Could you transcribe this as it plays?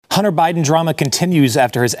Hunter Biden drama continues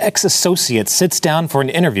after his ex-associate sits down for an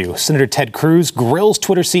interview. Senator Ted Cruz grills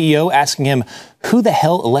Twitter CEO, asking him, "Who the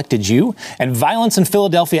hell elected you?" And violence in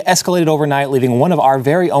Philadelphia escalated overnight, leaving one of our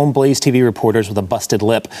very own Blaze TV reporters with a busted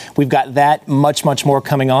lip. We've got that much more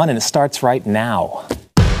coming on, and it starts right now.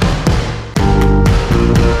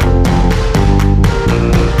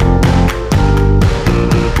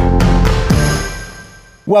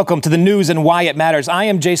 Welcome to the news and why it matters. I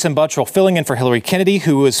am Jason Buttrell, filling in for Hillary Kennedy,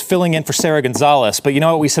 who is filling in for Sarah Gonzalez. But you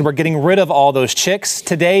know what? We said we're getting rid of all those chicks.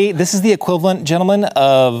 Today, this is the equivalent, gentlemen,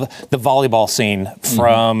 of the volleyball scene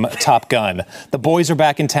from Top Gun. The boys are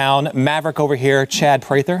back in town. Maverick over here, Chad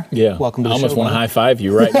Prather. Yeah. Welcome to the show. I almost want to high-five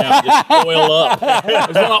you right now. Just oil up. I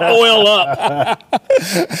just want to oil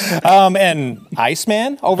up. And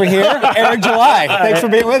Iceman over here, Eric July. Thanks for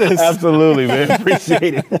being with us. Absolutely, man.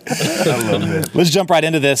 Appreciate it. I love it. Let's jump right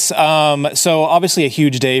into this. So obviously a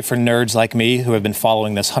huge day for nerds like me who have been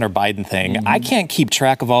following this Hunter Biden thing. I can't keep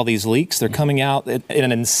track of all these leaks. They're coming out at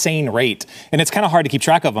an insane rate. And it's kind of hard to keep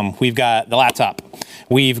track of them. We've got the laptop.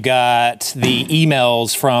 We've got the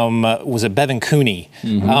emails from, was it Bevan Cooney?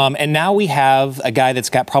 And now we have a guy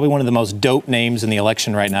that's got probably one of the most dope names in the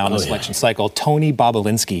election right now in this election cycle, Tony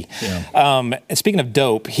Bobulinski. And speaking of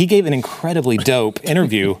dope, he gave an incredibly dope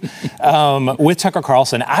interview with Tucker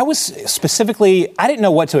Carlson. I didn't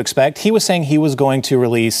know what to expect. He was saying he was going to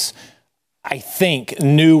release, I think,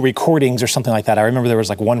 new recordings or something like that. I remember there was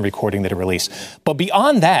like one recording that he released. But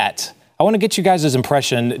beyond that, I want to get you guys'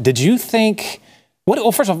 impression. Did you think,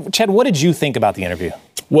 first of all, Chad, what did you think about the interview?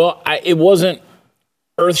 Well, it wasn't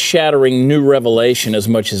earth-shattering new revelation as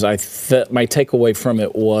much as my takeaway from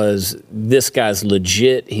it was this guy's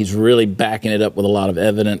legit. He's really backing it up with a lot of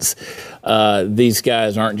evidence. These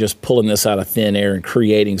guys aren't just pulling this out of thin air and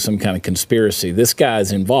creating some kind of conspiracy. This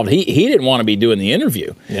guy's involved. He didn't want to be doing the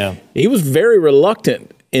interview. Yeah. He was very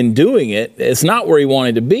reluctant in doing it. It's not where he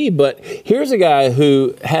wanted to be, but here's a guy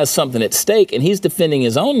who has something at stake, and he's defending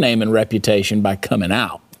his own name and reputation by coming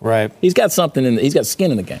out. Right. He's got he's got skin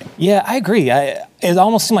in the game. Yeah, I agree. It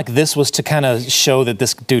almost seemed like this was to kind of show that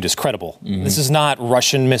this dude is credible. This is not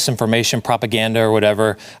Russian misinformation, propaganda, or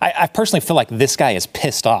whatever. I personally feel like this guy is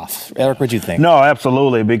pissed off. Eric, what do you think? No,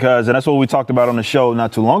 absolutely, and that's what we talked about on the show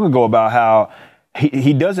not too long ago about how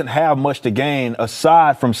he doesn't have much to gain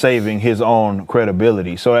aside from saving his own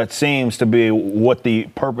credibility. So that seems to be what the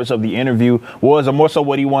purpose of the interview was, or more so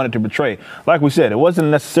what he wanted to portray. Like we said, it wasn't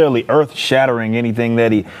necessarily earth-shattering anything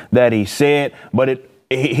that he said, but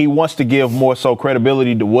he wants to give more so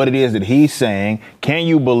credibility to what it is that he's saying. Can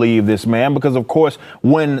you believe this man? Because, of course,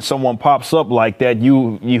 when someone pops up like that,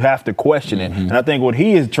 you have to question it. And I think what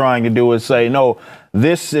he is trying to do is say, no,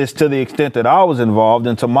 this is to the extent that I was involved,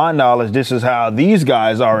 and to my knowledge, this is how these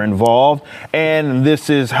guys are involved, and this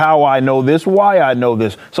is how I know this, why I know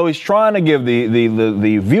this. So he's trying to give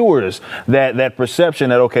the viewers that perception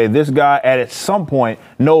that, okay, this guy at some point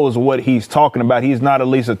knows what he's talking about. He's not at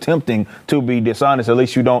least attempting to be dishonest. At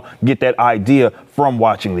least you don't get that idea from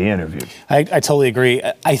watching the interview. I totally agree.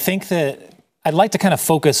 I think that I'd like to kind of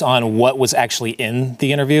focus on what was actually in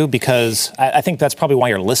the interview, because I think that's probably why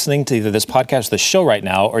you're listening to either this podcast or the show right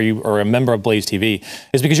now, or you are a member of Blaze TV,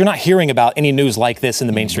 is because you're not hearing about any news like this in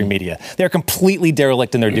the mainstream media. They're completely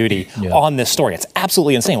derelict in their duty on this story. It's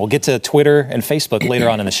absolutely insane. We'll get to Twitter and Facebook later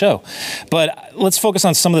on in the show. But let's focus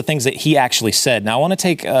on some of the things that he actually said. Now, I want to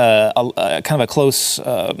take a kind of a close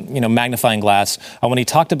magnifying glass when he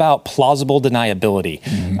talked about plausible deniability.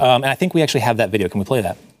 And I think we actually have that video. Can we play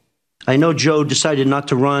that? I know Joe decided not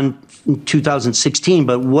to run in 2016,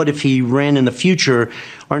 but what if he ran in the future?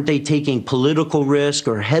 Aren't they taking political risk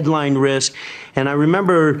or headline risk? And I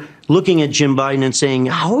remember looking at Jim Biden and saying,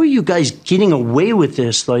 how are you guys getting away with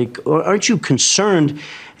this? Like, aren't you concerned?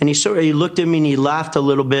 And he looked at me and he laughed a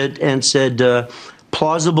little bit and said,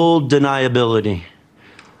 plausible deniability.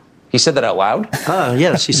 He said that out loud?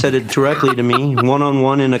 Yes, he said it directly to me,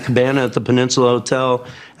 one-on-one in a cabana at the Peninsula Hotel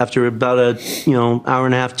after about a hour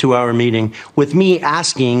and a half, 2-hour meeting, with me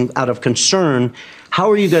asking out of concern, how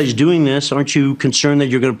are you guys doing this? Aren't you concerned that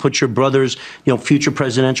you're going to put your brother's, future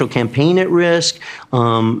presidential campaign at risk?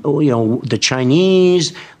 The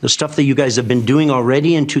Chinese, the stuff that you guys have been doing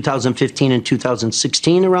already in 2015 and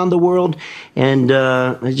 2016 around the world. And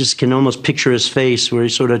I just can almost picture his face where he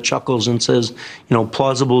sort of chuckles and says,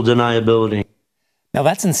 plausible deniability. Now,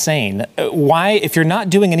 that's insane. Why, if you're not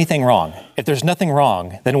doing anything wrong, if there's nothing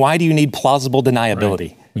wrong, then why do you need plausible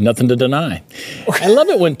deniability? Right. Nothing to deny. I love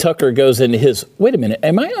it when Tucker goes into his, wait a minute,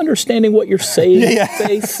 am I understanding what you're saying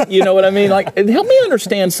face? You know what I mean? Like, help me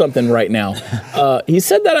understand something right now. He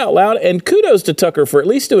said that out loud, and kudos to Tucker for at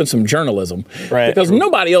least doing some journalism. Right. Because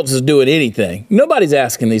nobody else is doing anything. Nobody's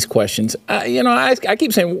asking these questions. I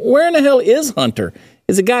keep saying, where in the hell is Hunter?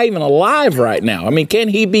 Is the guy even alive right now? I mean, can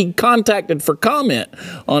he be contacted for comment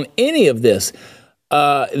on any of this?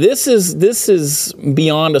 This is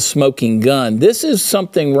beyond a smoking gun. This is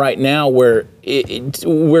something right now where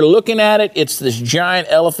we're looking at it. It's this giant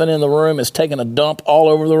elephant in the room. It's taking a dump all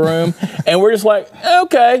over the room. And we're just like,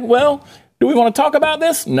 okay, well, do we want to talk about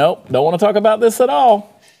this? Nope, don't want to talk about this at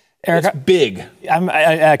all. Eric, it's big.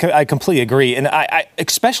 I completely agree. And I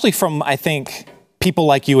especially from, I think, people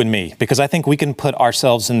like you and me, because I think we can put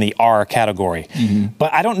ourselves in the R category. Mm-hmm.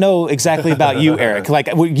 But I don't know exactly about you, Eric,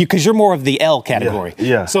 because you're more of the L category.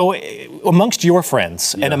 Yeah. So amongst your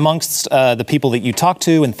friends and amongst the people that you talk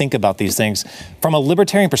to and think about these things, from a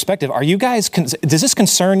libertarian perspective, are you guys, does this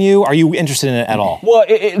concern you? Are you interested in it at all? Well,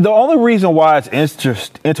 the only reason why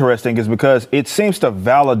it's interesting is because it seems to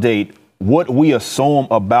validate what we assume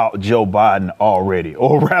about Joe Biden already,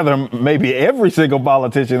 or rather maybe every single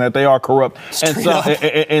politician, that they are corrupt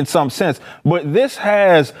in some sense. But this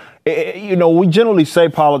has, we generally say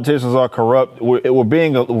politicians are corrupt. We're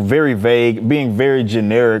being very vague, being very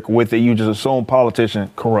generic with it. You just assume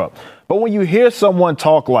politician corrupt. But when you hear someone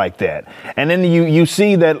talk like that, and then you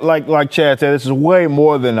see that, like Chad said, this is way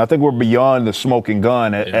more than, I think we're beyond the smoking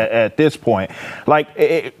gun at this point. Like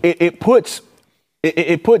it puts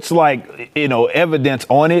evidence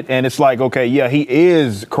on it, and it's like, okay, yeah, he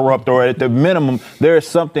is corrupt, or at the minimum, there is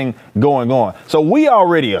something going on. So we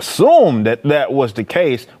already assumed that was the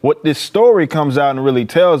case. What this story comes out and really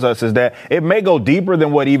tells us is that it may go deeper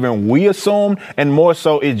than what even we assumed, and more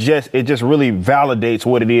so, it just really validates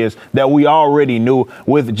what it is that we already knew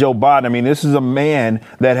with Joe Biden. I mean, this is a man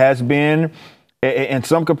that has been in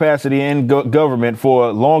some capacity in government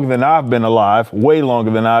for longer than I've been alive, way longer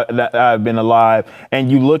than I've been alive. And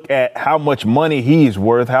you look at how much money he's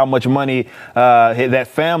worth, how much money that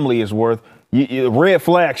family is worth, red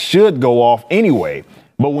flags should go off anyway.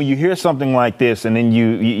 But when you hear something like this, and then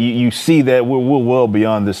you see that we're well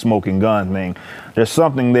beyond this smoking gun thing, there's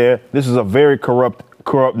something there. This is a very corrupt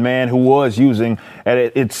man who was using,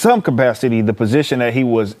 in some capacity, the position that he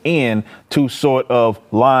was in to sort of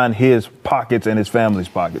line his pockets and his family's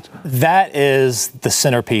pockets. That is the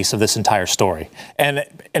centerpiece of this entire story. And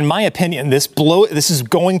in my opinion, this is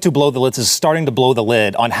going to blow the lid. This is starting to blow the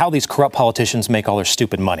lid on how these corrupt politicians make all their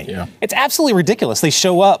stupid money. Yeah. It's absolutely ridiculous. They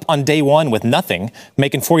show up on day one with nothing,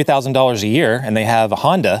 making $40,000 a year, and they have a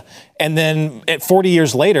Honda. And then 40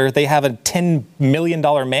 years later, they have a $10 million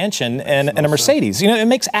mansion and a Mercedes. It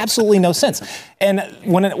makes absolutely no sense. And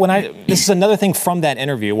this is another thing from that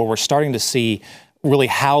interview where we're starting to see really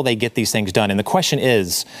how they get these things done. And the question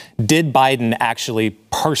is, did Biden actually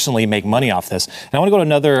personally make money off this? And I want to go to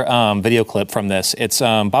another video clip from this. It's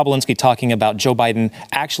Bob Alinsky talking about Joe Biden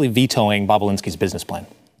actually vetoing Bob Alinsky's business plan.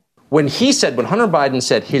 When Hunter Biden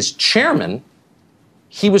said his chairman,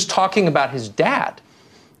 he was talking about his dad.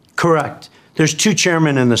 Correct. There's two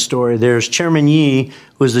chairmen in the story. There's Chairman Yee, who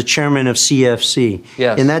was the chairman of CFC.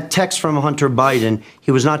 Yes. In that text from Hunter Biden,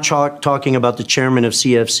 he was not talking about the chairman of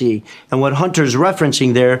CFC. And what Hunter's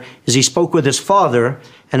referencing there is he spoke with his father,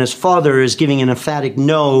 and his father is giving an emphatic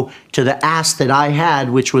no to the ask that I had,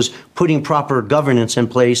 which was putting proper governance in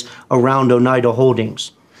place around Oneida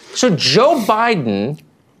Holdings. So Joe Biden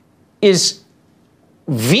is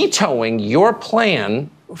vetoing your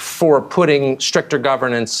plan for putting stricter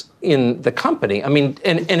governance in the company. I mean,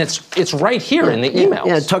 and it's right here in the emails.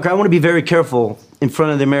 Yeah, Tucker, I want to be very careful in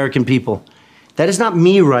front of the American people. That is not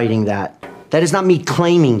me writing that. That is not me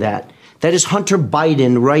claiming that. That is Hunter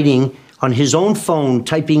Biden writing on his own phone,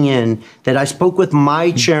 typing in that I spoke with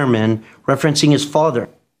my chairman, referencing his father.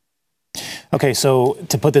 Okay, so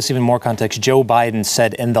to put this even more context, Joe Biden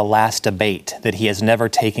said in the last debate that he has never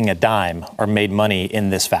taken a dime or made money in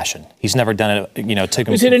this fashion. He's never done it,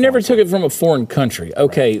 He said he never took it from a foreign country.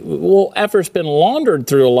 Okay, right. Well, after it's been laundered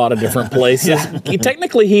through a lot of different places,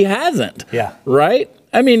 technically he hasn't. Yeah. Right?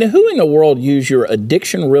 I mean, who in the world use your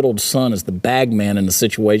addiction-riddled son as the bag man in a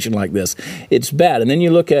situation like this? It's bad. And then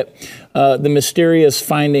you look at the mysterious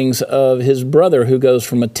findings of his brother, who goes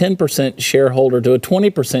from a 10% shareholder to a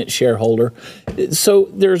 20% shareholder. So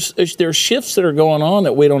there's shifts that are going on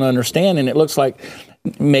that we don't understand, and it looks like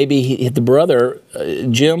maybe the brother,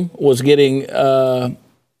 Jim, was getting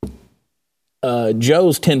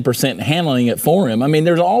Joe's 10% handling it for him. I mean,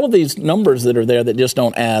 there's all of these numbers that are there that just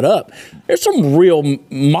don't add up. There's some real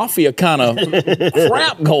mafia kind of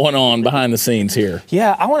crap going on behind the scenes here.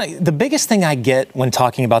 Yeah, the biggest thing I get when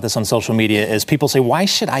talking about this on social media is people say, why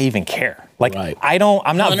should I even care? Like, right.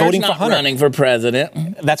 I'm not voting for Hunter. Running for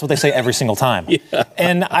president. That's what they say every single time. Yeah.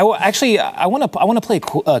 And I want to play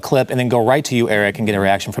a clip and then go right to you, Eric, and get a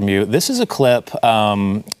reaction from you. This is a clip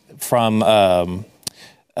from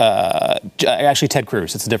actually Ted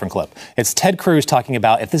Cruz. It's a different clip. It's Ted Cruz talking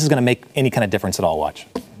about if this is going to make any kind of difference at all. Watch.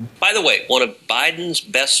 By the way, one of Biden's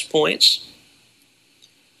best points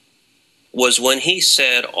was when he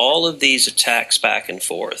said all of these attacks back and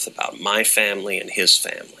forth about my family and his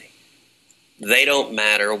family, they don't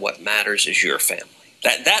matter. What matters is your family.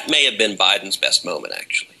 That may have been Biden's best moment,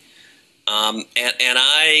 actually.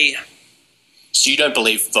 So you don't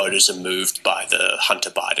believe voters are moved by the Hunter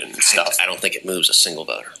Biden stuff? I don't think it moves a single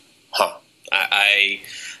voter. Huh.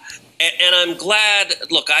 And I'm glad.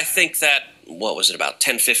 Look, I think that, what was it, about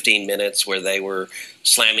 10, 15 minutes where they were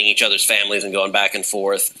slamming each other's families and going back and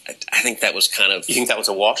forth. I think that was kind of... You think that was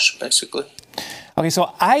a wash, basically? Okay,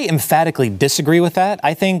 so I emphatically disagree with that.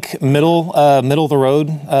 I think middle of the road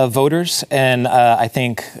voters, and I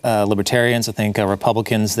think libertarians, I think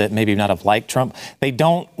Republicans that maybe not have liked Trump, they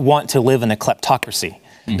don't want to live in a kleptocracy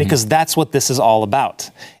because that's what this is all about.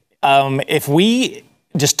 If we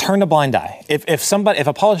just turn a blind eye, if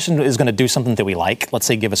a politician is going to do something that we like, let's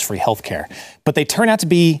say give us free health care, but they turn out to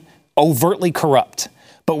be overtly corrupt,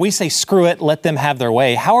 but we say, screw it, let them have their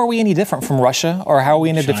way. How are we any different from Russia, or how are we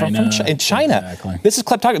any different from China? Exactly. This is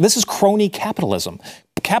kleptocracy. This is crony capitalism.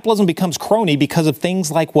 Capitalism becomes crony because of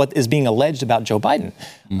things like what is being alleged about Joe Biden.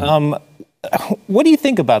 What do you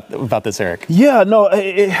think about this, Eric? Yeah, no,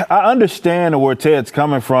 I understand where Ted's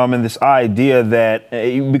coming from and this idea that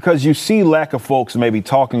because you see lack of folks maybe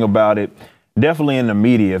talking about it, definitely in the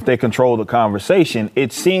media, if they control the conversation,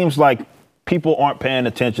 it seems like people aren't paying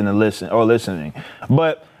attention and listening.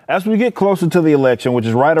 But as we get closer to the election, which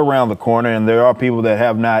is right around the corner, and there are people that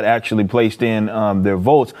have not actually placed in their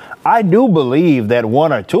votes, I do believe that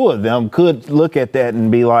one or two of them could look at that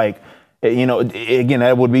and be like, again,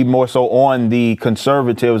 that would be more so on the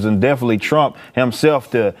conservatives and definitely Trump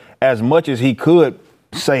himself to, as much as he could,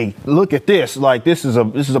 say, look at this, like this is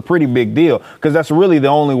a pretty big deal, because that's really the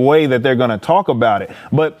only way that they're going to talk about it.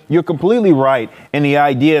 But you're completely right in the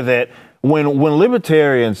idea that when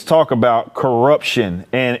libertarians talk about corruption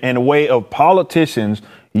and a way of politicians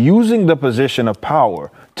using the position of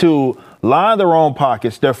power to line their own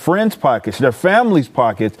pockets, their friends' pockets, their families'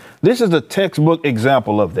 pockets, this is a textbook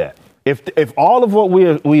example of that. If all of what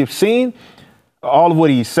we have seen, all of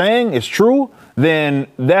what he's saying is true, then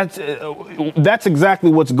that's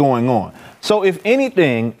exactly what's going on. So if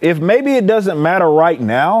anything, if maybe it doesn't matter right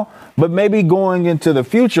now, but maybe going into the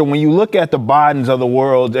future, when you look at the Bidens of the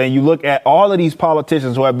world and you look at all of these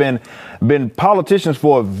politicians who have been politicians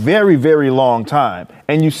for a very, very long time,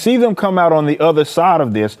 and you see them come out on the other side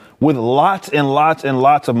of this with lots and lots and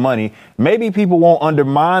lots of money, maybe people won't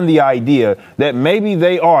undermine the idea that maybe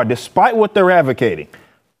they are, despite what they're advocating,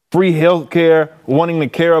 free health care, wanting to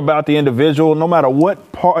care about the individual, no matter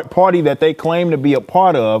what party that they claim to be a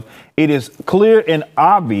part of, it is clear and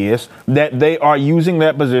obvious that they are using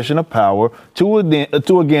that position of power to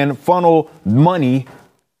again funnel money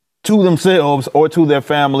to themselves or to their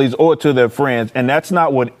families or to their friends. And that's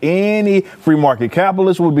not what any free market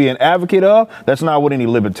capitalist would be an advocate of. That's not what any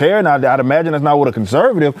libertarian, I'd imagine that's not what a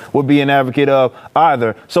conservative would be an advocate of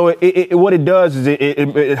either. So what it does is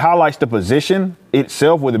it highlights the position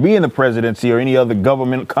itself, whether it be in the presidency or any other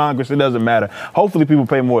government, Congress, it doesn't matter. Hopefully people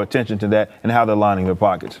pay more attention to that and how they're lining their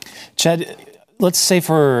pockets. Chad, let's say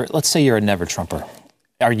you're a never Trumper.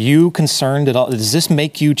 Are you concerned at all? Does this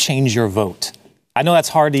make you change your vote? I know that's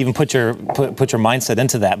hard to even put your mindset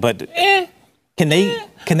into that, but can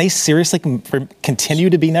they seriously continue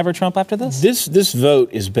to be never Trump after this? This vote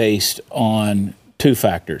is based on two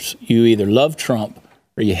factors. You either love Trump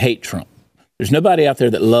or you hate Trump. There's nobody out there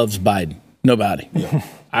that loves Biden. Nobody.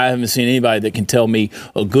 I haven't seen anybody that can tell me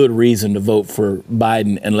a good reason to vote for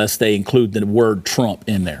Biden unless they include the word Trump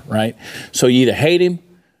in there, right? So you either hate him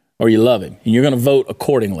or you love him, and you're going to vote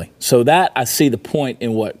accordingly. So that, I see the point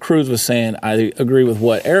in what Cruz was saying. I agree with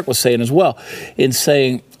what Eric was saying as well, in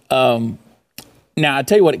saying, now I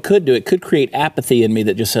tell you what it could do. It could create apathy in me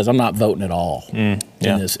that just says, I'm not voting at all in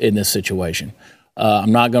this situation.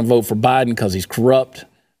 I'm not going to vote for Biden because he's corrupt.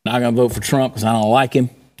 Not going to vote for Trump because I don't like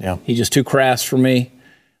him. Yeah. He's just too crass for me.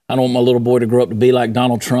 I don't want my little boy to grow up to be like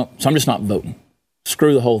Donald Trump, so I'm just not voting.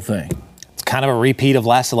 Screw the whole thing. Kind of a repeat of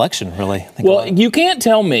last election, really. Well, you cannot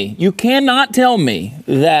tell me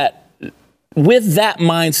that with that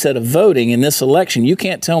mindset of voting in this election, you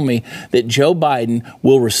can't tell me that Joe Biden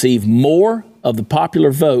will receive more of the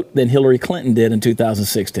popular vote than Hillary Clinton did in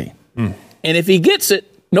 2016. And if he gets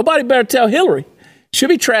it, nobody better tell Hillary. Should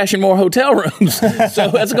be trashing more hotel rooms. So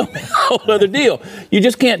that's going to be a whole other deal. You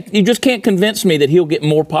just can't convince me that he'll get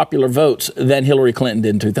more popular votes than Hillary Clinton did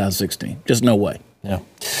in 2016. Just no way. Yeah.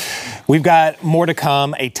 We've got more to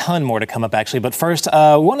come, a ton more to come up, actually. But first, we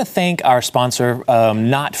want to thank our sponsor,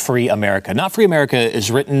 Not Free America. Not Free America is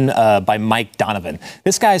written by Mike Donovan.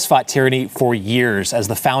 This guy has fought tyranny for years as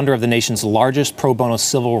the founder of the nation's largest pro bono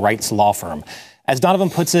civil rights law firm. As Donovan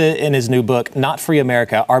puts it in his new book, Not Free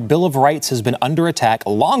America, our Bill of Rights has been under attack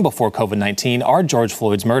long before COVID-19 or George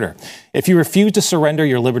Floyd's murder. If you refuse to surrender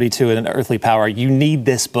your liberty to an earthly power, you need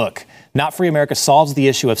this book. Not Free America solves the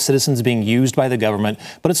issue of citizens being used by the government,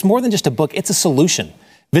 but it's more than just a book, it's a solution.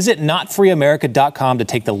 Visit notfreeamerica.com to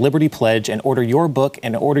take the Liberty Pledge and order your book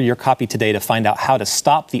and order your copy today to find out how to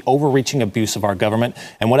stop the overreaching abuse of our government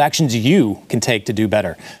and what actions you can take to do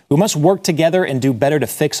better. We must work together and do better to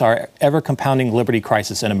fix our ever-compounding liberty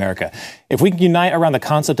crisis in America. If we can unite around the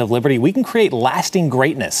concept of liberty, we can create lasting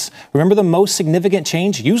greatness. Remember, the most significant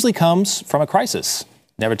change usually comes from a crisis.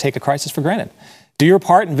 Never take a crisis for granted. Do your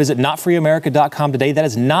part and visit notfreeamerica.com today. That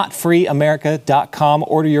is notfreeamerica.com.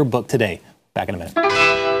 Order your book today. Back in a minute.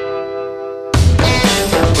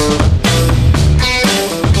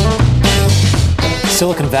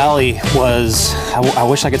 Silicon Valley was, I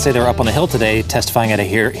wish I could say they were up on the Hill today testifying at a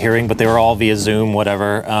hearing, but they were all via Zoom,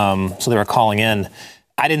 whatever. So they were calling in.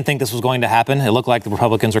 I didn't think this was going to happen. It looked like the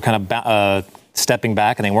Republicans were kind of stepping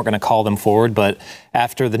back and they weren't going to call them forward. But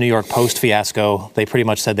after the New York Post fiasco, they pretty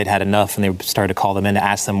much said they'd had enough and they started to call them in to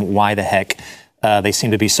ask them why the heck they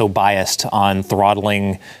seem to be so biased on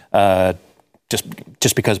throttling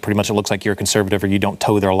just because pretty much it looks like you're a conservative or you don't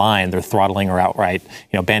toe their line, they're throttling or outright,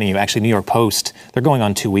 banning you. Actually, New York Post, they're going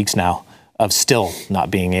on 2 weeks now of still not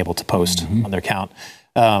being able to post on their account.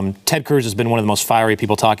 Ted Cruz has been one of the most fiery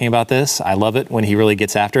people talking about this. I love it when he really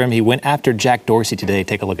gets after him. He went after Jack Dorsey today.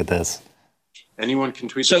 Take a look at this. Anyone can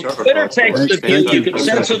tweet. So Twitter takes the view you can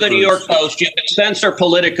censor the New York Post, you can censor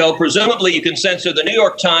Politico, presumably you can censor the New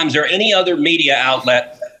York Times or any other media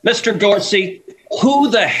outlet. Mr. Dorsey, who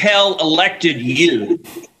the hell elected you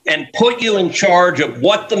and put you in charge of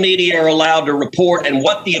what the media are allowed to report and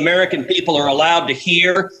what the American people are allowed to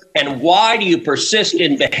hear? And why do you persist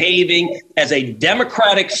in behaving as a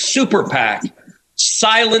Democratic super PAC,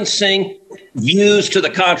 silencing views to the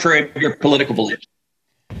contrary of your political beliefs?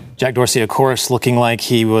 Jack Dorsey, of course, looking like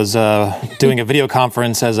he was doing a video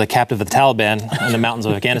conference as a captive of the Taliban in the mountains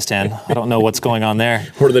of Afghanistan. I don't know what's going on there.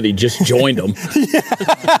 Or that he just joined them.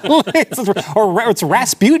 Or it's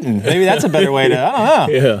Rasputin. Maybe that's a better way to, I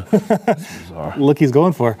don't know. Yeah. Look he's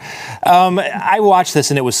going for. I watched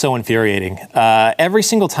this and it was so infuriating. Every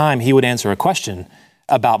single time he would answer a question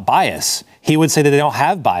about bias, he would say that they don't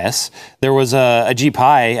have bias. There was a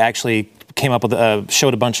GPI actually came up with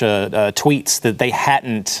showed a bunch of tweets that they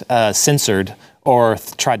hadn't censored or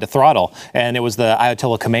tried to throttle. And it was the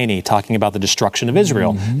Ayatollah Khomeini talking about the destruction of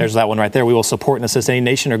Israel. There's that one right there. We will support and assist any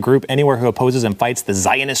nation or group anywhere who opposes and fights the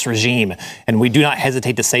Zionist regime. And we do not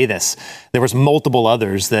hesitate to say this. There was multiple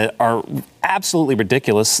others that are absolutely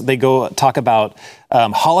ridiculous. They go talk about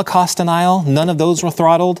Holocaust denial. None of those were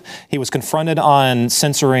throttled. He was confronted on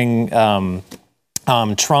censoring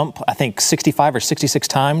Trump, I think 65 or 66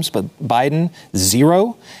 times, but Biden,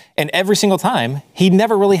 0. And every single time, he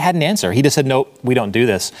never really had an answer. He just said, nope, we don't do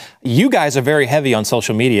this. You guys are very heavy on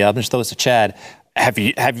social media. I'm just throw this to Chad. Have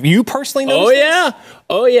you personally noticed this?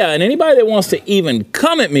 Oh, yeah. And anybody that wants to even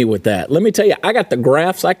come at me with that, let me tell you, I got the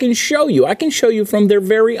graphs I can show you. I can show you from their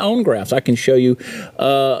very own graphs. I can show you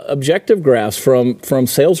objective graphs from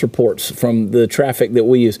sales reports, from the traffic that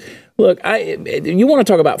we use. Look, you want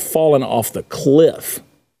to talk about falling off the cliff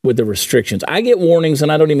with the restrictions. I get warnings,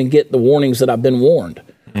 and I don't even get the warnings that I've been warned.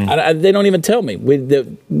 They don't even tell me. And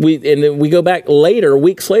then we go back later,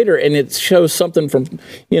 weeks later, and it shows something from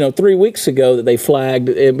 3 weeks ago that they flagged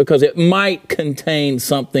because it might contain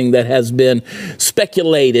something that has been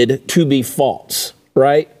speculated to be false.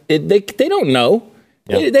 Right? They don't know.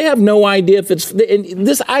 Yep. They have no idea if it's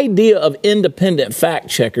this idea of independent fact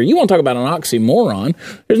checker. You want to talk about an oxymoron?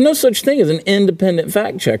 There's no such thing as an independent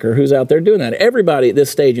fact checker who's out there doing that. Everybody at this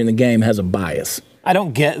stage in the game has a bias. I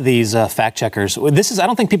don't get these fact checkers. I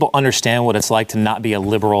don't think people understand what it's like to not be a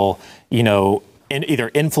liberal, either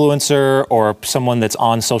influencer or someone that's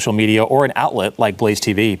on social media or an outlet like Blaze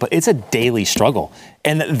TV, but it's a daily struggle.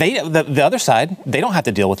 And the other side, they don't have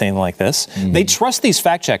to deal with anything like this. Mm-hmm. They trust these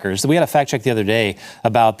fact checkers. We had a fact check the other day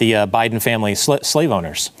about the Biden family slave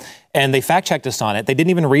owners. And they fact checked us on it. They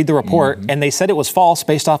didn't even read the report, and they said it was false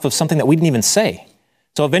based off of something that we didn't even say.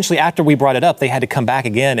 So eventually, after we brought it up, they had to come back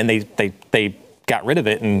again, and they got rid of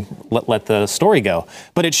it and let the story go.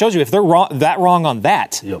 But it shows you if they're wrong on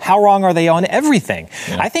that, how wrong are they on everything?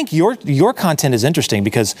 I think your content is interesting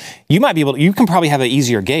because you can probably have an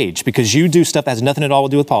easier gauge because you do stuff that has nothing at all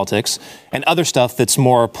to do with politics and other stuff that's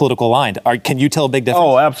more political aligned. Can you tell a big difference?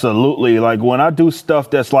 Oh, absolutely. Like when I do stuff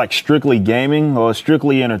that's like strictly gaming or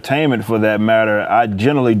strictly entertainment for that matter, I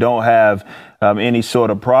generally don't have any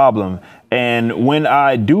sort of problem. And when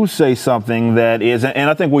I do say something that is, and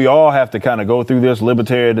I think we all have to kind of go through this,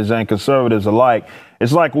 libertarians and conservatives alike,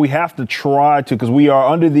 it's like we have to try to, because we are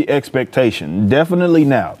under the expectation, definitely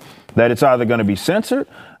now, that it's either going to be censored,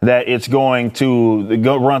 that it's going to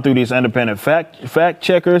go run through these independent fact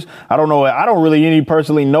checkers. I don't know. I don't really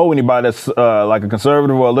personally know anybody that's like a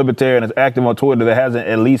conservative or a libertarian that's active on Twitter that hasn't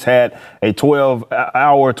at least had a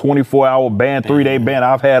 12-hour, 24-hour ban, 3-day ban.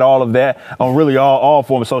 I've had all of that on really all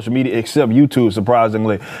forms of social media except YouTube,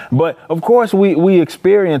 surprisingly. But of course, we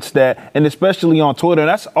experience that, and especially on Twitter. And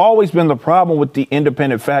that's always been the problem with the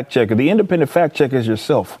independent fact checker. The independent fact checker is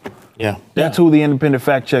yourself. Yeah. That's who the independent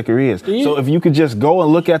fact checker is. Yeah. So if you could just go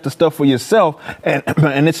and look at the stuff for yourself, and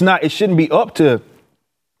it shouldn't be up to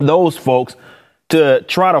those folks to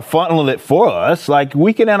try to funnel it for us. Like,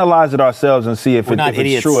 we can analyze it ourselves and see if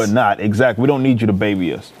it's true or not. Exactly. We don't need you to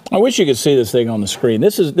baby us. I wish you could see this thing on the screen.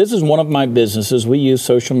 This is one of my businesses. We use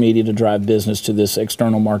social media to drive business to this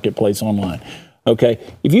external marketplace online. Okay,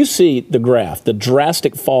 if you see the graph, the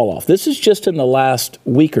drastic fall off, this is just in the last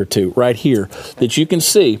week or two right here that you can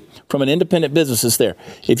see from an independent business is there.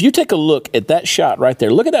 If you take a look at that shot right there,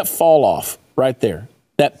 look at that fall off right there,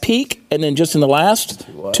 that peak, and then just in the last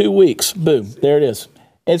 2 weeks, boom, there it is.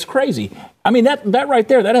 It's crazy. I mean, that right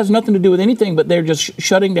there, that has nothing to do with anything, but they're just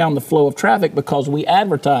shutting down the flow of traffic because we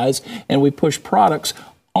advertise and we push products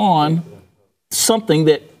on something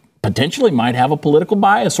that potentially might have a political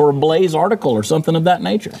bias or a Blaze article or something of that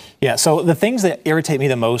nature. Yeah, so the things that irritate me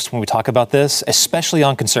the most when we talk about this, especially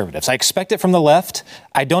on conservatives, I expect it from the left.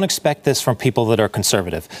 I don't expect this from people that are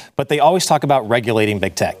conservative, but they always talk about regulating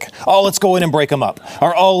big tech. Oh, let's go in and break them up.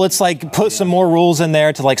 Or, oh, let's like put some more rules in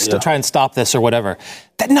there to try and stop this or whatever.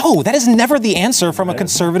 That is never the answer from a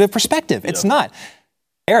conservative perspective. It's not.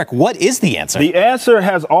 Eric, what is the answer? The answer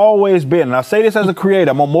has always been, and I say this as a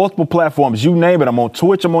creator, I'm on multiple platforms, you name it. I'm on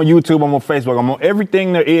Twitch, I'm on YouTube, I'm on Facebook, I'm on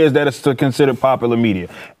everything there is that is considered popular media.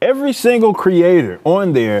 Every single creator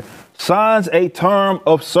on there signs a term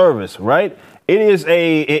of service, right?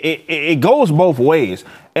 It goes both ways.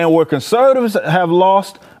 And where conservatives have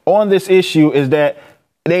lost on this issue is that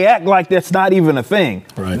they act like that's not even a thing,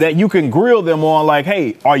 right, that you can grill them on, like,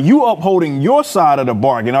 hey, are you upholding your side of the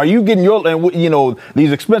bargain? Are you getting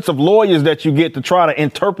these expensive lawyers that you get to try to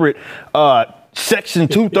interpret Section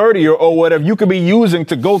 230 or whatever you could be using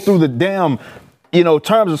to go through the damn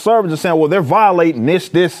terms of service and saying, well, they're violating this,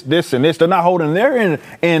 and this. They're not holding their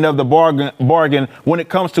end of the bargain when it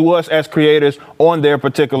comes to us as creators on their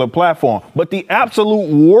particular platform. But the absolute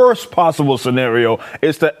worst possible scenario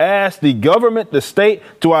is to ask the government, the state,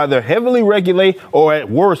 to either heavily regulate or at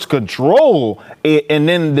worst control it and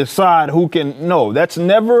then decide who can. No, that's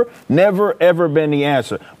never, ever been the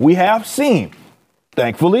answer. We have seen,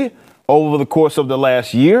 thankfully, over the course of the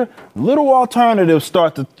last year, little alternatives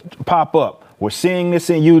start to pop up. We're seeing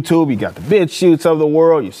this in YouTube. You got the BitChutes of the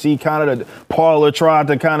world. You see kind of the Parler trying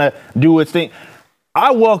to kind of do its thing.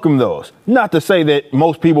 I welcome those. Not to say that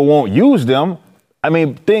most people won't use them. I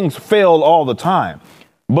mean, things fail all the time.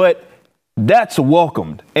 But that's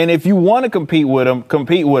welcomed. And if you want to compete with them,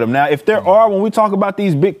 compete with them. Now, if there are, when we talk about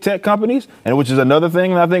these big tech companies, and which is another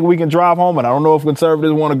thing that I think we can drive home, and I don't know if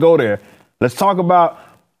conservatives want to go there, let's talk about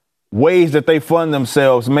ways that they fund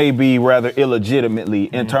themselves maybe rather illegitimately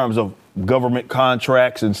in terms of government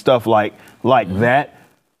contracts and stuff like that.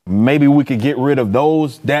 Maybe we could get rid of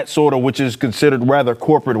those, that sort of, which is considered rather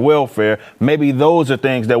corporate welfare. Maybe those are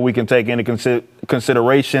things that we can take into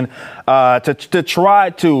consideration to try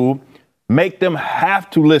to make them have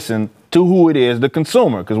to listen to who it is, the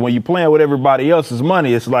consumer. Because when you're playing with everybody else's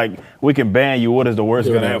money, it's like, we can ban you. What is the worst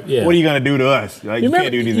going to happen? Yeah. What are you going to do to us? Like, you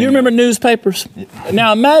can't do anything. You remember newspapers?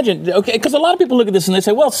 Now imagine, okay, because a lot of people look at this and they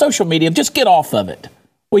say, well, social media, just get off of it.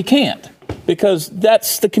 We can't, because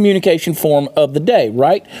that's the communication form of the day,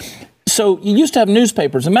 right? So you used to have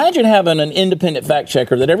newspapers. Imagine having an independent fact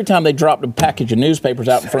checker that every time they dropped a package of newspapers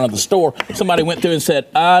out in front of the store, somebody went through and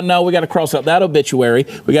said, no, we got to cross out that obituary.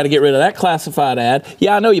 We got to get rid of that classified ad.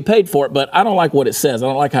 Yeah, I know you paid for it, but I don't like what it says. I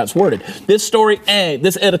don't like how it's worded. This story,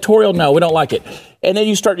 this editorial, no, we don't like it. And then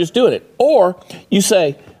you start just doing it. Or you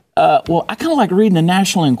say, well, I kind of like reading the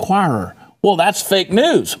National Enquirer. Well, that's fake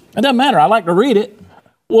news. It doesn't matter. I like to read it.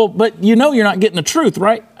 Well, but you're not getting the truth,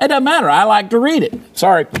 right? It doesn't matter. I like to read it.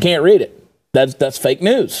 Sorry, you can't read it. That's fake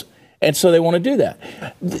news. And so they want to do that.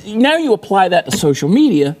 Now you apply that to social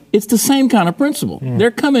media, it's the same kind of principle.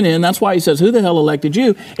 They're coming in. That's why he says, who the hell elected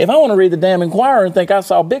you? If I want to read the damn Enquirer and think I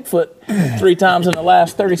saw Bigfoot 3 times in the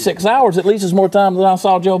last 36 hours, at least it's more times than I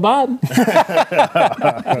saw Joe Biden.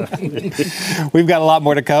 We've got a lot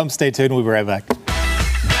more to come. Stay tuned. We'll be right back.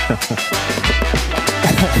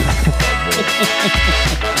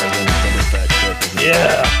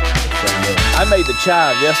 Yeah. I made the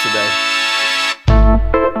chive yesterday.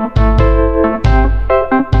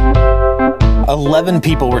 11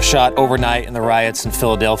 people were shot overnight in the riots in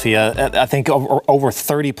Philadelphia. I think over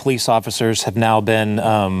 30 police officers have now been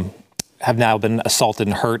assaulted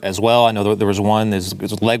and hurt as well. I know there was one,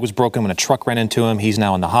 his leg was broken when a truck ran into him. He's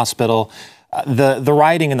now in the hospital. The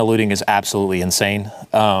rioting and the looting is absolutely insane.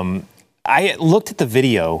 I looked at the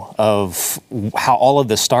video of how all of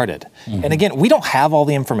this started. Mm-hmm. And again, we don't have all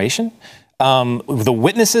the information. The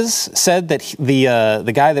witnesses said that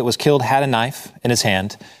the guy that was killed had a knife in his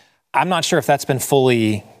hand. I'm not sure if that's been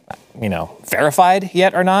fully, verified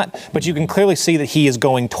yet or not, but you can clearly see that he is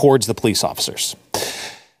going towards the police officers.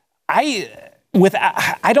 I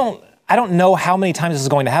don't know how many times this is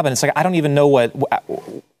going to happen. It's like I don't even know what.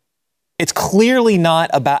 It's clearly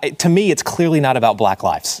not about. To me, it's clearly not about Black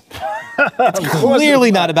lives. It's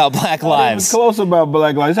clearly not about Black lives. It's close about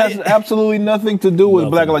Black lives. It has absolutely nothing to do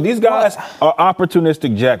with Black lives. These guys are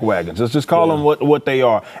opportunistic jackwagons. Let's just call them what they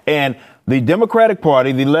are. And the Democratic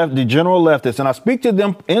Party, the general leftists, and I speak to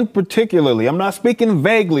them in particularly, I'm not speaking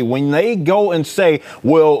vaguely, when they go and say,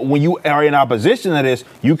 well, when you are in opposition to this,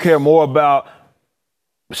 you care more about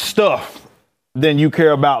stuff than you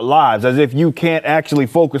care about lives, as if you can't actually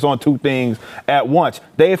focus on two things at once.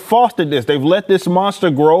 They have fostered this. They've let this monster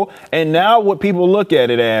grow. And now what people look at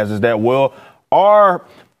it as is that, well, our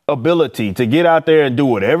ability to get out there and do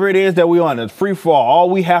whatever it is that we want, it's free fall. All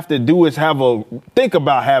we have to do is think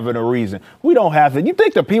about having a reason. We don't have to. You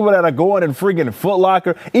think the people that are going and freaking Foot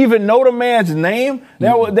Locker even know the man's name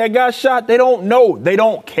that got shot? They don't know. They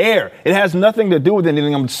don't care. It has nothing to do with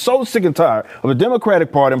anything. I'm so sick and tired of the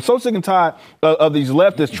Democratic Party. I'm so sick and tired of these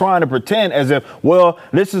leftists trying to pretend as if, well,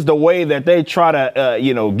 this is the way that they try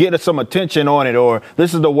to, get some attention on it, or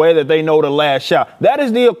this is the way that they know the last shot. That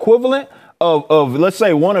is the equivalent of let's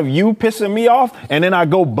say one of you pissing me off and then I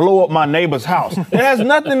go blow up my neighbor's house. It has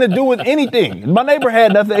nothing to do with anything. My neighbor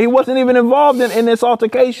had nothing. He wasn't even involved in this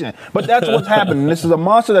altercation. But that's what's happening. This is a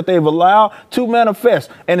monster that they've allowed to manifest.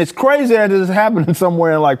 And it's crazy that this is happening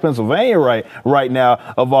somewhere in like Pennsylvania right now,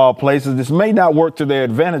 of all places. This may not work to their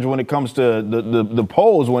advantage when it comes to the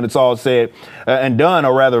polls when it's all said and done,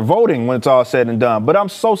 or rather voting when it's all said and done. But I'm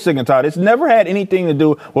so sick and tired. It's never had anything to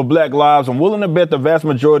do with Black lives. I'm willing to bet the vast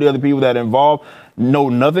majority of the people that are involved know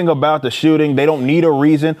nothing about the shooting. They don't need a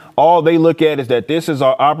reason. All they look at is that this is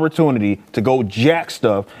our opportunity to go jack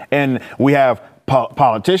stuff. And we have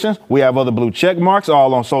politicians, we have other blue check marks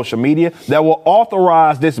all on social media that will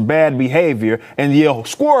authorize this bad behavior and yell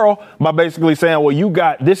squirrel by basically saying,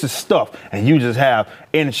 well, this is stuff and you just have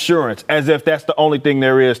insurance, as if that's the only thing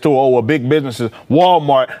there is to it. Oh, well, big businesses,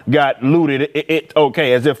 Walmart got looted. It's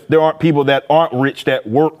okay, as if there aren't people that aren't rich that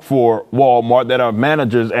work for Walmart, that are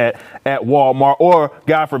managers at Walmart, or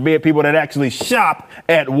God forbid, people that actually shop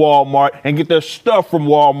at Walmart and get their stuff from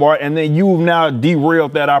Walmart, and then you've now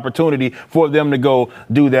derailed that opportunity for them to go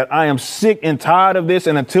do that. I am sick and tired of this,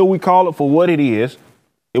 and until we call it for what it is,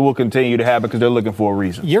 it will continue to happen because they're looking for a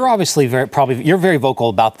reason. You're obviously you're very vocal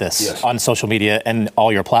about this on social media and all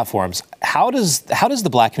your platforms. How does the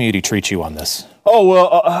Black community treat you on this? Oh,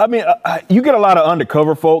 well, you get a lot of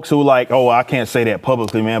undercover folks who I can't say that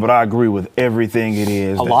publicly, man, but I agree with everything it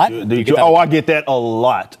is. A lot? I get that a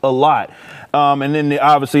lot. And then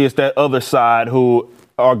obviously it's that other side who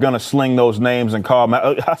are going to sling those names and call them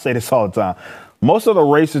out. I say this all the time. Most of the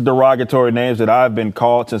racist, derogatory names that I've been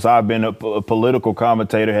called since I've been a political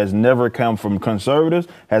commentator has never come from conservatives,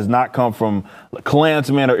 has not come from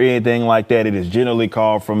Klansmen or anything like that. It is generally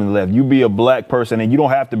called from the left. You be a Black person, and you don't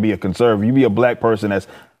have to be a conservative. You be a Black person that's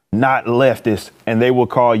not leftist, and they will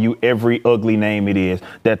call you every ugly name it is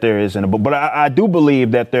that there is in it. But I do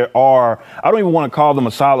believe that there are, I don't even want to call them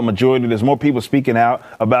a solid majority. There's more people speaking out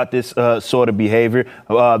about this sort of behavior.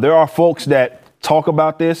 There are folks that talk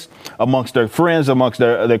about this amongst their friends, amongst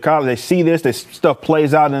their colleagues. They see this stuff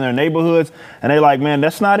plays out in their neighborhoods, and they're like, man,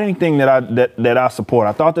 that's not anything that I support.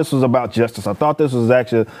 I thought this was about justice. I thought this was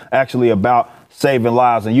actually about saving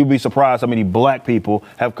lives. And you'd be surprised how many black people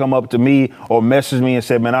have come up to me or messaged me and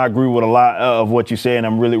said, man, I agree with a lot of what you say, and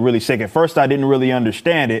I'm really, really sick. At first, I didn't really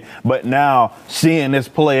understand it, but now seeing this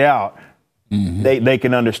play out, they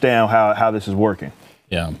can understand how this is working.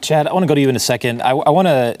 Yeah. Chad, I want to go to you in a second. I want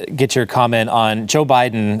to get your comment on Joe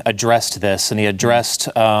Biden addressed this, and he addressed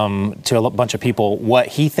to a bunch of people what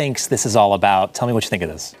he thinks this is all about. Tell me what you think of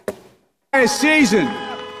this. A season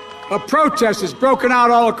of protest has broken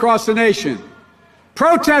out all across the nation.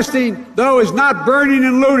 Protesting, though, is not burning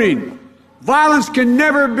and looting. Violence can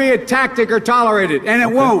never be a tactic or tolerated, and it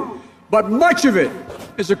won't. But much of it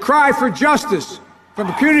is a cry for justice from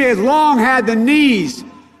a community that has long had the knees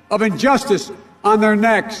of injustice on their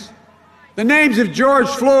necks. The names of George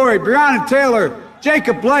Floyd, Breonna Taylor,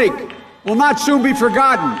 Jacob Blake will not soon be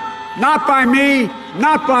forgotten. Not by me,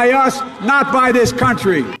 not by us, not by this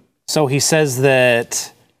country. So he says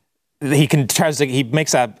that he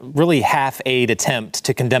makes a really half-aid attempt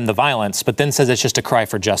to condemn the violence, but then says it's just a cry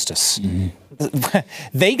for justice.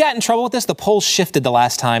 They got in trouble with this. The polls shifted the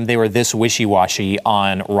last time they were this wishy-washy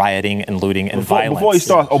on rioting and looting and violence. Before he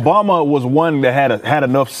starts, Obama was one that had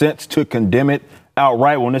enough sense to condemn it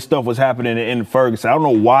outright when this stuff was happening in Ferguson. I don't know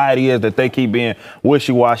why it is that they keep being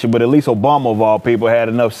wishy-washy, but at least Obama, of all people, had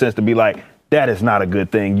enough sense to be like, that is not a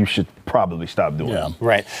good thing. You should probably stop doing it.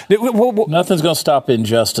 Right. Nothing's going to stop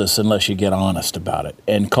injustice unless you get honest about it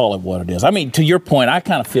and call it what it is. I mean, to your point, I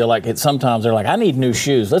kind of feel like sometimes they're like, I need new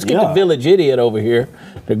shoes. Let's get the village idiot over here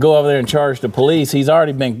to go over there and charge the police.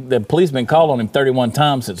 The police been called on him 31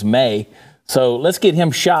 times since May. So let's get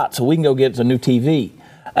him shot so we can go get a new TV.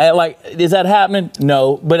 Is that happening?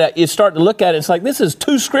 No. But you start to look at it, it's like, this is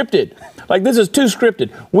too scripted. This is too scripted.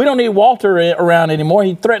 We don't need Walter around anymore.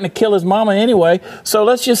 He threatened to kill his mama anyway. So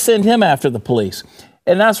let's just send him after the police.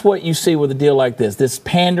 And that's what you see with a deal like this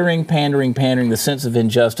pandering, the sense of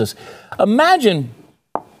injustice. Imagine,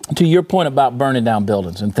 to your point about burning down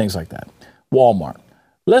buildings and things like that, Walmart.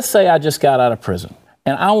 Let's say I just got out of prison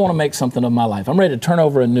and I want to make something of my life. I'm ready to turn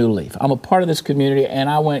over a new leaf. I'm a part of this community, and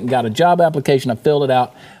I went and got a job application. I filled it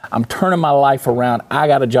out. I'm turning my life around. I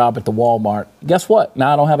got a job at the Walmart. Guess what?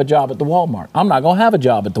 Now I don't have a job at the Walmart. I'm not going to have a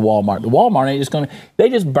job at the Walmart. The Walmart ain't just going to, they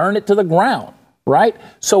just burn it to the ground, right?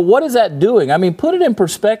 So what is that doing? I mean, put it in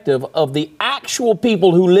perspective of the actual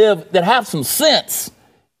people who live, that have some sense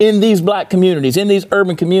in these black communities, in these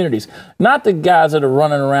urban communities, not the guys that are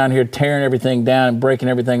running around here tearing everything down and breaking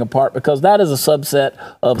everything apart, because that is a subset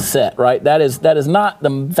of set, right? That is not the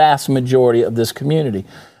vast majority of this community.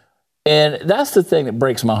 And that's the thing that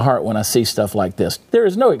breaks my heart when I see stuff like this. There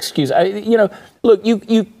is no excuse. Look,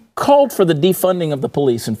 you called for the defunding of the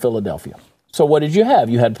police in Philadelphia. So what did you have?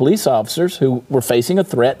 You had police officers who were facing a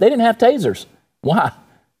threat. They didn't have tasers. Why?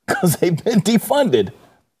 Because they've been defunded.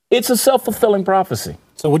 It's a self-fulfilling prophecy.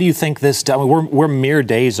 So what do you think this does? We're mere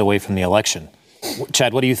days away from the election.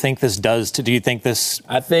 Chad, what do you think this does do you think this?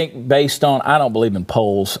 I think based on, I don't believe in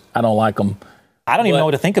polls. I don't like them. I don't even know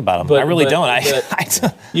what to think about them. I really don't.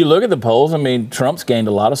 You look at the polls. I mean, Trump's gained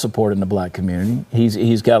a lot of support in the black community.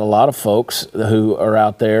 He's got a lot of folks who are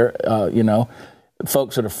out there,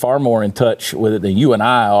 folks that are far more in touch with it than you and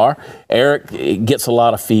I are. Eric gets a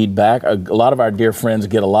lot of feedback. A lot of our dear friends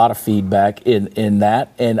get a lot of feedback in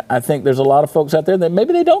that. And I think there's a lot of folks out there that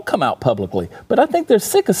maybe they don't come out publicly, but I think they're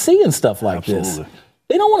sick of seeing stuff like this.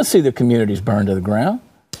 They don't want to see their communities burned to the ground.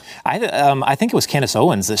 I think it was Candace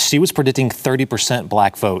Owens that she was predicting 30%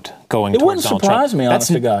 black vote going towards Donald Trump. It wouldn't surprise me,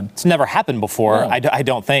 honest to God. It's never happened before. No. I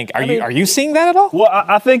don't think. Are you seeing that at all? Well,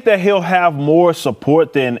 I think that he'll have more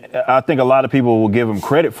support than I think a lot of people will give him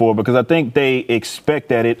credit for, because I think they expect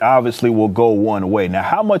that it obviously will go one way. Now,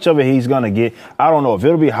 how much of it he's going to get, I don't know. If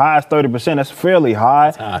it'll be high as 30%, that's fairly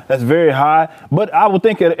high. That's very high. But I would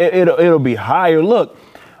think it'll be higher. Look,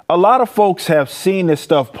 a lot of folks have seen this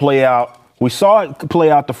stuff play out. We saw it play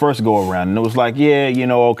out the first go around, and it was like,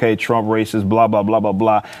 okay, Trump racist, blah, blah, blah, blah,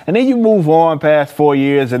 blah. And then you move on past 4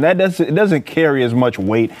 years, and it doesn't carry as much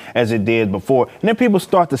weight as it did before. And then people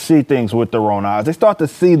start to see things with their own eyes. They start to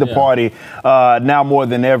see the party now more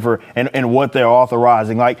than ever and what they're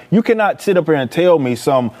authorizing. Like, you cannot sit up here and tell me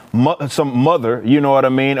some mother, you know what I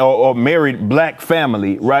mean, or married black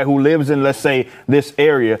family, right, who lives in, let's say, this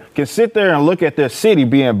area, can sit there and look at their city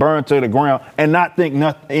being burned to the ground and not think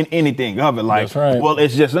anything of of it. Like, That's right. well,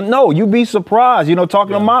 it's just, no, you'd be surprised.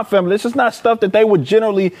 Talking to my family, this is not stuff that they would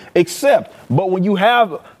generally accept. But when you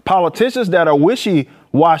have politicians that are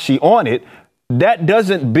wishy-washy on it, that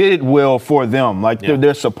doesn't bid well for them. Like,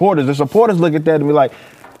 their supporters. The supporters look at that and be like,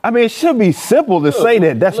 I mean, it should be simple to say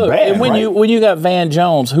that that's bad. And when you got Van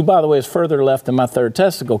Jones, who, by the way, is further left than my third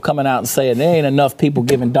testicle, coming out and saying there ain't enough people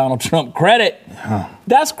giving Donald Trump credit,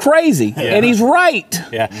 that's crazy. Yeah. And he's right.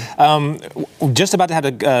 Yeah. Just about to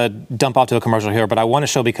have to dump off to a commercial here, but I want to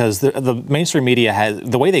show because the mainstream media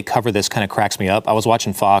the way they cover this kind of cracks me up. I was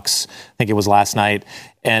watching Fox, I think it was last night,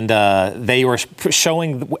 and they were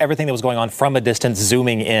showing everything that was going on from a distance,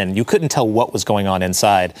 zooming in. You couldn't tell what was going on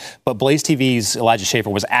inside. But Blaze TV's Elijah Schaffer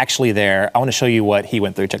was actually there. I want to show you what he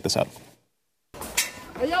went through. Check this out.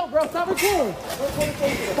 Hey, yo, bro, stop recording.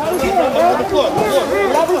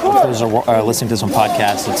 Those are listening to some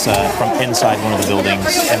podcasts. It's from inside one of the buildings,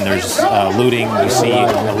 and there's looting. You see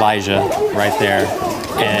Elijah right there,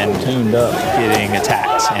 and tuned up, getting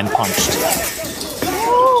attacked and punched.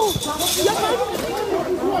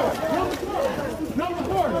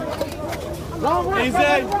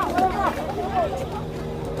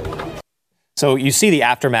 So you see the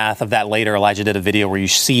aftermath of that later. Elijah did a video where you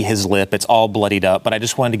see his lip. It's all bloodied up. But I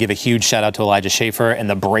just wanted to give a huge shout out to Elijah Schaffer and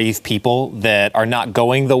the brave people that are not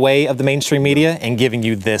going the way of the mainstream media and giving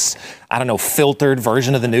you this, filtered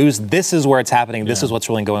version of the news. This is where it's happening. This is what's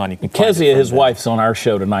really going on. You can Kezia, his wife's on our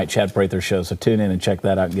show tonight, Chad Prather's show. So tune in and check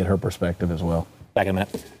that out and get her perspective as well. Back in a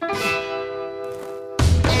minute.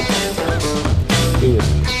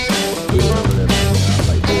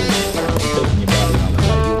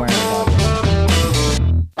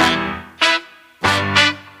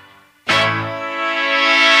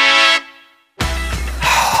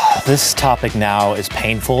 This topic now is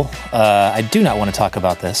painful. I do not want to talk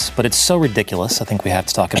about this, but it's so ridiculous. I think we have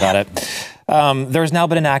to talk about it. There's now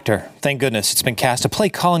been an actor, thank goodness, it's been cast to play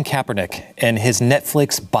Colin Kaepernick in his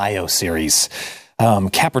Netflix bio series.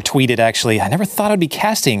 Capper tweeted, actually, I never thought I'd be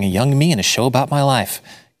casting a young me in a show about my life.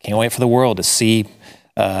 Can't wait for the world to see,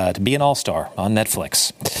 to be an all-star on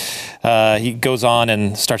Netflix. He goes on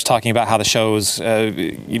and starts talking about how the show's,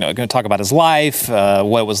 going to talk about his life,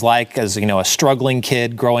 what it was like as, a struggling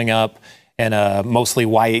kid growing up in a mostly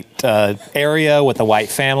white area with a white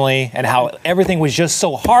family, and how everything was just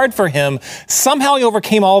so hard for him. Somehow he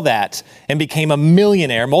overcame all that and became a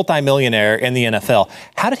multi-millionaire in the NFL.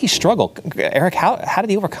 How did he struggle, Eric? How did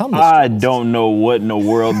he overcome this? I don't know what in the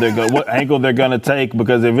world what angle they're gonna take,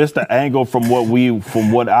 because if it's the angle from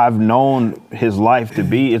what I've known his life to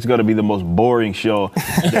be, it's gonna be the most boring show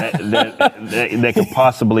that could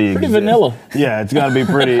possibly exist. Pretty vanilla. Yeah, it's gonna be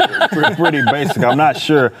pretty basic. I'm not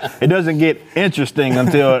sure. It doesn't get interesting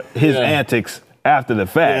until his antics after the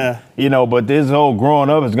fact, but this whole growing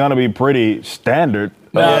up is going to be pretty standard.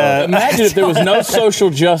 Now, imagine if there was no social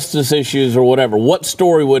justice issues or whatever. What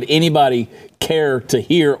story would anybody care to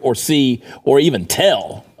hear or see or even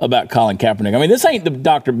tell about Colin Kaepernick? I mean, this ain't the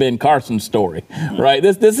Dr. Ben Carson story, right?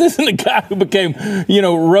 This isn't a guy who became,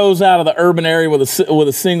 rose out of the urban area with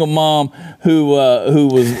a single mom who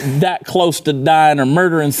was that close to dying or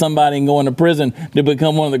murdering somebody and going to prison to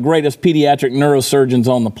become one of the greatest pediatric neurosurgeons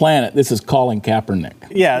on the planet. This is Colin Kaepernick.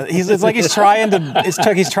 Yeah, it's like he's trying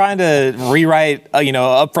to rewrite,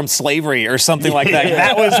 Up From Slavery or something like that.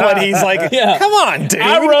 That was what he's like. Yeah. Come on, dude.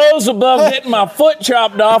 I rose above getting my foot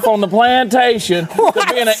chopped off on the plantation to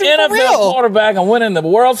being an NFL quarterback and winning the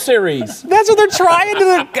World Series. That's what they're trying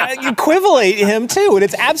to equivalent him to, and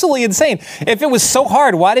it's absolutely insane. If it was so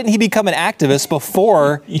hard, why didn't he become an activist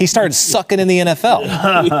before he started sucking in the NFL?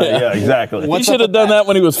 Yeah, exactly. He should have done that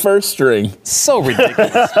when he was first string. So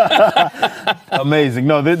ridiculous. Amazing.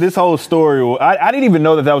 No, this whole story, I didn't even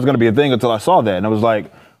know that was going to be a thing until I saw that, and I was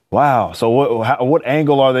like, wow. So what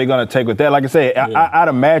angle are they going to take with that? Like I say, I'd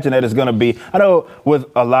imagine that it's going to be, I know with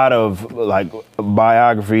a lot of like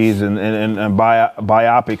biographies and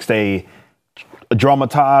biopics, they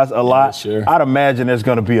dramatize a lot. Sure. I'd imagine there's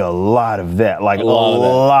going to be a lot of that. Like a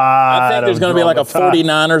lot. I think there's going to be like a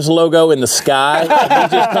 49ers logo in the sky.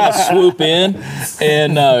 They just kind of swoop in,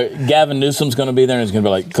 and Gavin Newsom's going to be there, and he's going to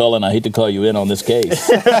be like, Cullen, I hate to call you in on this case.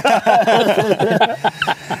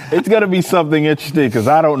 It's going to be something interesting, because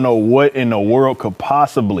I don't know what in the world could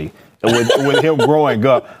possibly, with him growing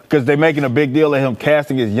up, because they're making a big deal of him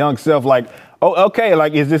casting his young self. Like, oh, okay,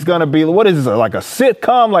 like, is this going to be, what is this, like a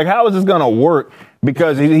sitcom? Like, how is this going to work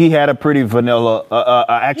because he had a pretty vanilla,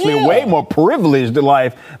 actually way more privileged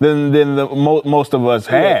life than most of us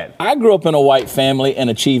had. I grew up in a white family and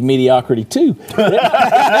achieved mediocrity too.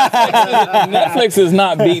 Netflix is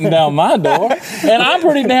not beating down my door, and I'm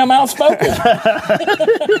pretty damn outspoken.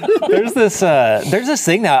 There's this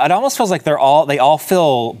thing now. It almost feels like they all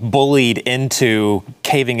feel bullied into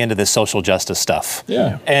caving into this social justice stuff.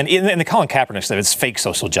 Yeah. And in the Colin Kaepernick stuff, it's fake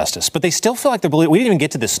social justice, but they still feel like they're bullied. We didn't even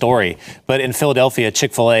get to this story, but in Philadelphia,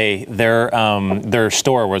 Chick-fil-A, their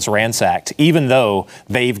store was ransacked, even though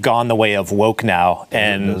they've gone the way of woke now,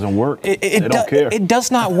 and it doesn't work. They don't care. It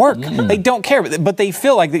does not work. They don't care, but they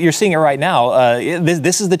feel like that. You're seeing it right now.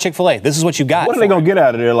 This is the Chick-fil-A. This is what you got. What are they gonna get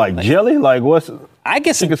out of there? Like jelly? Like what's? I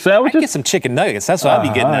get some chicken sandwiches. I get some chicken nuggets. That's what I'd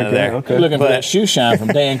be getting out of there. Okay. Looking for that shoe shine from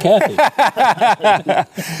Dan Cathy.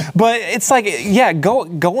 But it's like,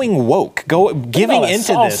 going woke, giving into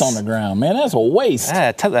sauce this on the ground, man. That's a waste.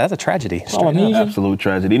 That's a tragedy. Absolute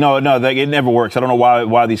tragedy. No, it never works. I don't know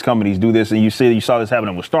why these companies do this. And you saw this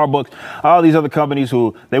happening with Starbucks. All these other companies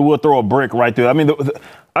who they will throw a brick right through. I mean,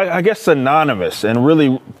 I guess synonymous and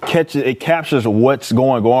really captures what's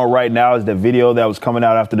going on right now is the video that was coming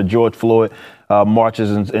out after the George Floyd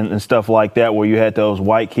marches and stuff like that, where you had those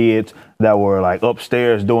white kids that were like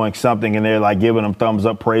upstairs doing something and they're like giving them thumbs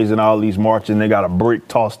up, praising all these marches, and they got a brick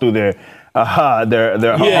tossed through their We're on your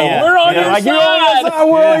side.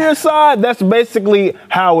 We're on your side. That's basically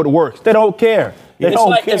how it works. They don't care.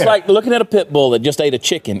 It's like looking at a pit bull that just ate a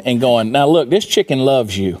chicken and going, now look, this chicken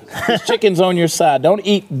loves you. This chicken's on your side. Don't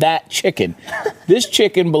eat that chicken. This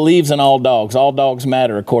chicken believes in all dogs. All dogs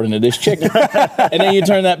matter, according to this chicken. And then you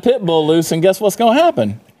turn that pit bull loose, and guess what's going to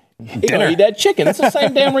happen? He's going to eat that chicken. It's the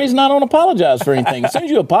same damn reason I don't apologize for anything. As soon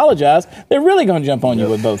as you apologize, they're really going to jump on you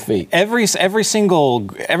with both feet. Every single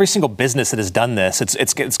business that has done this,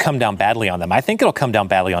 it's come down badly on them. I think it'll come down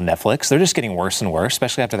badly on Netflix. They're just getting worse and worse,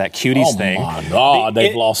 especially after that Cuties thing. Oh my God,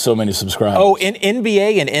 they've lost so many subscribers. Oh, in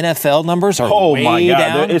NBA and NFL numbers are way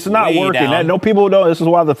down. It's not working. Down. No, people don't. This is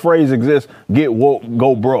why the phrase exists: "Get woke,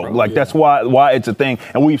 go broke." That's why it's a thing,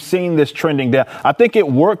 and we've seen this trending down. I think it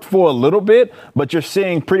worked for a little bit, but you're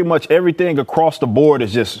seeing pretty much everything across the board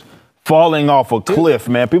is just falling off a cliff,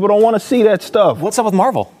 man. People don't want to see that stuff. What's up with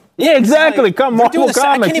Marvel? Yeah, exactly. Come Marvel Comics.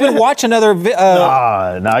 I can't even watch another.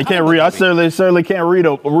 I can't read. I certainly can't read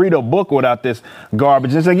a book without this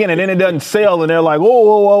garbage. And again, and then it doesn't sell, and they're like,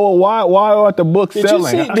 whoa, why aren't the books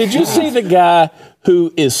selling? Did you see the guy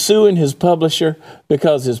who is suing his publisher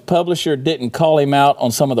because his publisher didn't call him out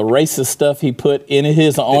on some of the racist stuff he put in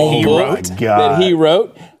his own book that he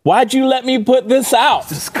wrote? Why'd you let me put this out?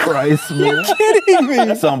 Jesus Christ, man. You're kidding me.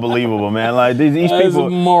 That's unbelievable, man. Like these people.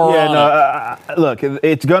 Moronic. Look,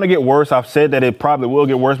 it's going to get worse. I've said that it probably will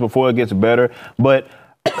get worse before it gets better. But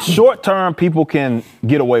short term, people can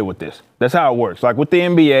get away with this. That's how it works. Like with the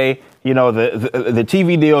NBA, the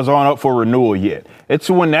TV deals aren't up for renewal yet. It's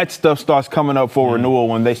when that stuff starts coming up for renewal,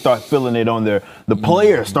 when they start filling it on the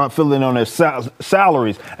players start filling it on their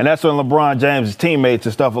salaries. And that's when LeBron James' teammates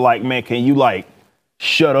and stuff are like, man, can you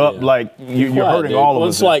shut up? Yeah. Like you're hurting all of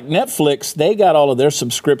us. It's like Netflix, they got all of their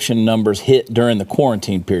subscription numbers hit during the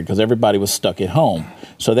quarantine period because everybody was stuck at home.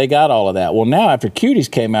 So they got all of that. Well, now after Cuties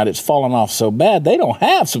came out, it's fallen off so bad, they don't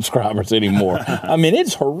have subscribers anymore. I mean,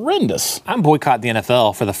 it's horrendous. I'm boycotting the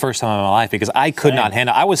NFL for the first time in my life because I could not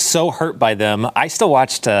handle it. I was so hurt by them. I still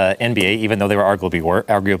watched NBA, even though they were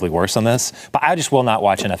arguably worse on this. But I just will not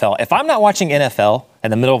watch NFL. If I'm not watching NFL in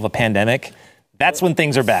the middle of a pandemic, that's when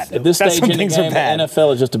things are bad. At this stage in the game, the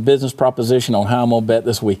NFL is just a business proposition on how I'm going to bet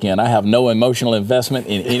this weekend. I have no emotional investment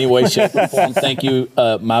in any way, shape, or form. Thank you,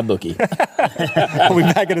 my bookie. We'll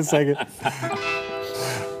be back in a second.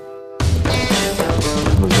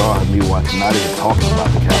 It's bizarre me watching, not even talking about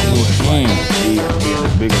the Cowboys. Being the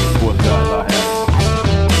biggest sports guys I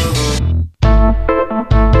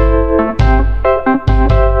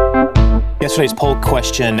have. Yesterday's poll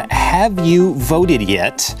question, have you voted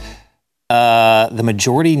yet? The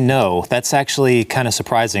majority no. That's actually kind of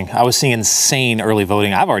surprising. I was seeing insane early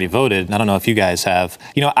voting. I've already voted. I don't know if you guys have.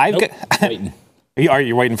 Waiting. Are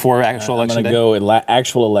you waiting for actual election day? I'm going to go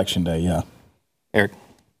actual election day, yeah. Eric?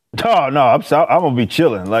 Oh, no, I'm going to be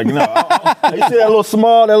chilling. You see that little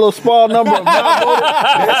small number of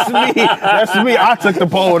That's me. I took the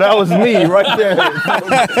poll. That was me right there.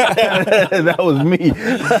 That was me.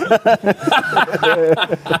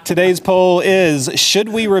 Today's poll is, should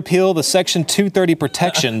we repeal the Section 230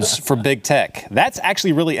 protections for big tech? That's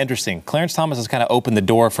actually really interesting. Clarence Thomas has kind of opened the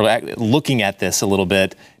door for looking at this a little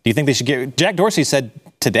bit. Do you think they should Jack Dorsey said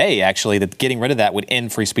today, actually, that getting rid of that would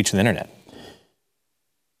end free speech on the internet.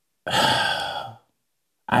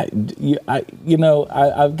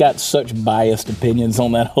 I've got such biased opinions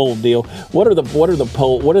on that whole deal. What are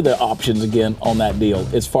the options again on that deal?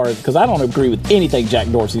 As far as, because I don't agree with anything Jack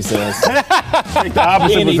Dorsey says. Take the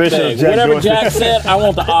opposite position of Jack Whatever Dorsey. Jack said, I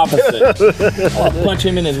want the opposite. I want to punch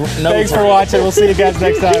him in his nose. Thanks for watching. We'll see you guys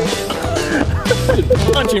next time.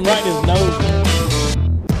 Punch him right in his nose.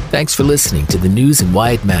 Thanks for listening to the news and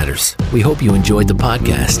why it matters. We hope you enjoyed the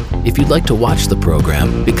podcast. If you'd like to watch the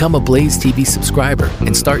program, become a Blaze TV subscriber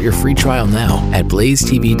and start your free trial now at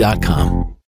blazetv.com.